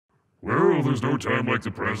Well, there's no time like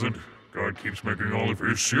the present. God keeps making all of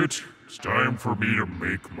his shit. It's time for me to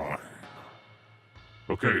make mine.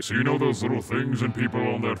 Okay, so you know those little things and people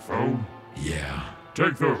on that phone? Yeah.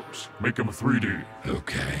 Take those, make them 3D.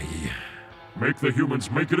 Okay. Make the humans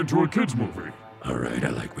make it into a kid's movie. Alright, I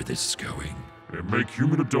like where this is going. And make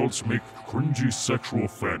human adults make cringy sexual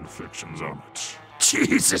fan fictions on it.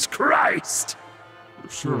 Jesus Christ!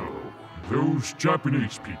 So, those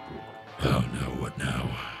Japanese people. Oh no, what now?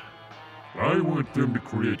 I want them to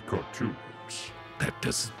create cartoons. That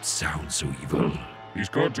doesn't sound so evil. These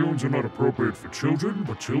cartoons are not appropriate for children,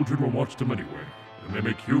 but children will watch them anyway. And they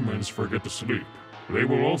make humans forget to sleep. They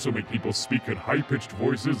will also make people speak in high-pitched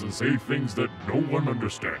voices and say things that no one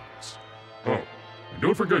understands. Oh, and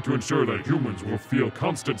don't forget to ensure that humans will feel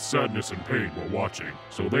constant sadness and pain while watching,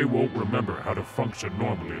 so they won't remember how to function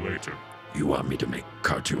normally later. You want me to make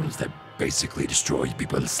cartoons that basically destroy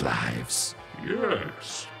people's lives?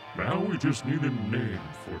 Yes. Now we just need a name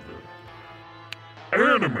for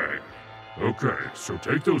them. Anime! Okay, so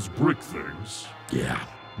take those brick things. Yeah.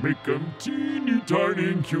 Make them teeny tiny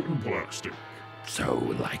and cute in plastic. So,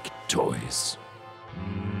 like toys.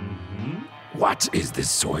 Mm-hmm. What is this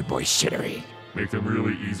soy boy shittery? Make them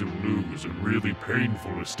really easy to lose and really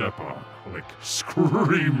painful to step on. Like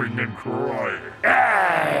screaming and crying.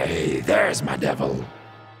 Hey, there's my devil.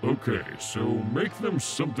 Okay, so make them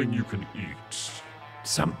something you can eat.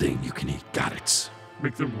 Something you can eat, got it.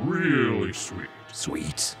 Make them really sweet.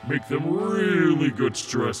 Sweet. Make them really good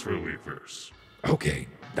stress relievers. Okay,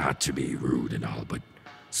 not to be rude and all, but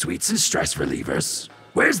sweets and stress relievers?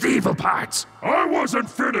 Where's the evil part? I wasn't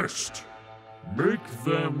finished! Make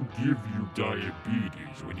them give you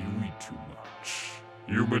diabetes when you eat too much.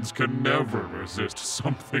 Humans can never resist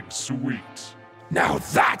something sweet. Now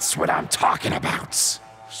that's what I'm talking about!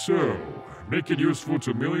 So, make it useful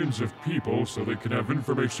to millions of people so they can have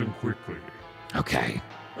information quickly. Okay.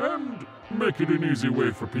 And make it an easy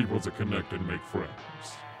way for people to connect and make friends.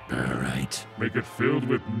 Alright. Make it filled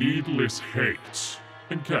with needless hate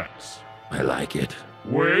and cats. I like it.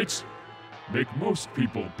 Wait! Make most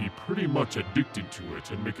people be pretty much addicted to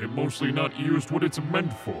it and make it mostly not used what it's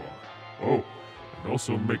meant for. Oh, and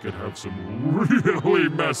also make it have some really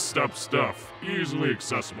messed up stuff, easily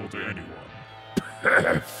accessible to anyone.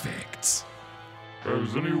 Perfect.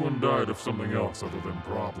 Has anyone died of something else other than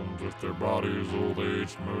problems with their bodies, old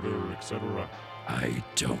age, murder, etc.? I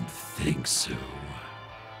don't think so.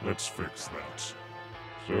 Let's fix that.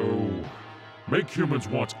 So, make humans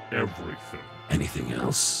want everything. Anything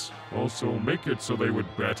else? Also, make it so they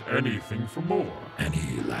would bet anything for more.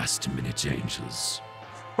 Any last-minute changes?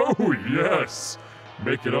 Oh, yes!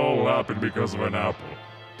 Make it all happen because of an apple.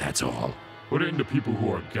 That's all. Put it into people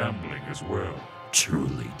who are gambling as well.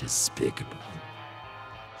 Truly despicable.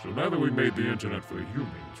 So now that we made the internet for the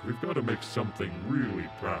humans, we've got to make something really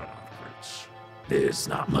bad out of it. There's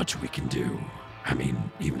not much we can do. I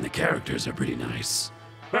mean, even the characters are pretty nice.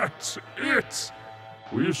 That's it!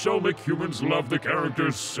 We shall make humans love the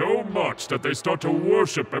characters so much that they start to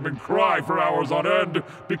worship them and cry for hours on end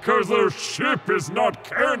because their ship is not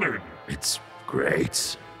canon! It's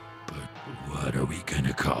great, but what are we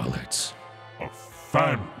gonna call it? A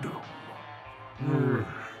fandom.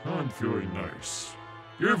 I'm feeling nice.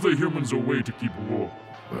 Give the humans a way to keep warm.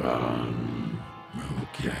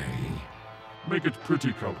 Okay. Make it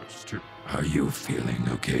pretty colors, too. Are you feeling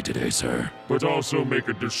okay today, sir? But also make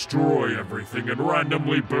it destroy everything and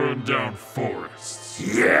randomly burn down forests.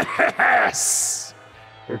 Yes!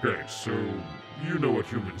 Okay, so you know what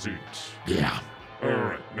humans eat. Yeah.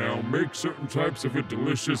 Alright, now make certain types of it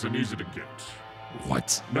delicious and easy to get.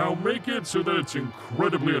 What? Now make it so that it's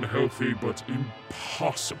incredibly unhealthy but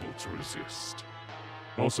impossible to resist.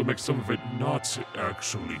 Also make some of it not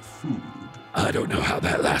actually food. I don't know how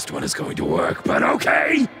that last one is going to work, but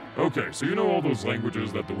okay! Okay, so you know all those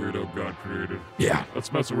languages that the weirdo god created? Yeah.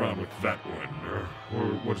 Let's mess around with that one.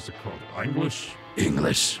 Or what is it called? English?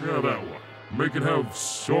 English? Yeah, that one. Make it have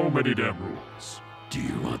so many damn rules. Do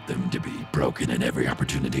you want them to be broken in every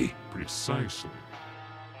opportunity? Precisely.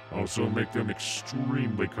 Also make them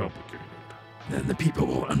extremely complicated. Then the people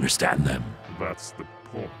won't understand them. That's the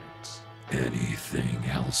point. Anything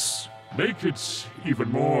else? Make it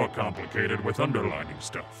even more complicated with underlining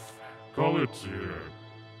stuff. Call it,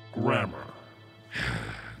 grammar.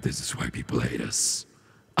 This is why people hate us.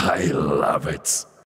 I love it.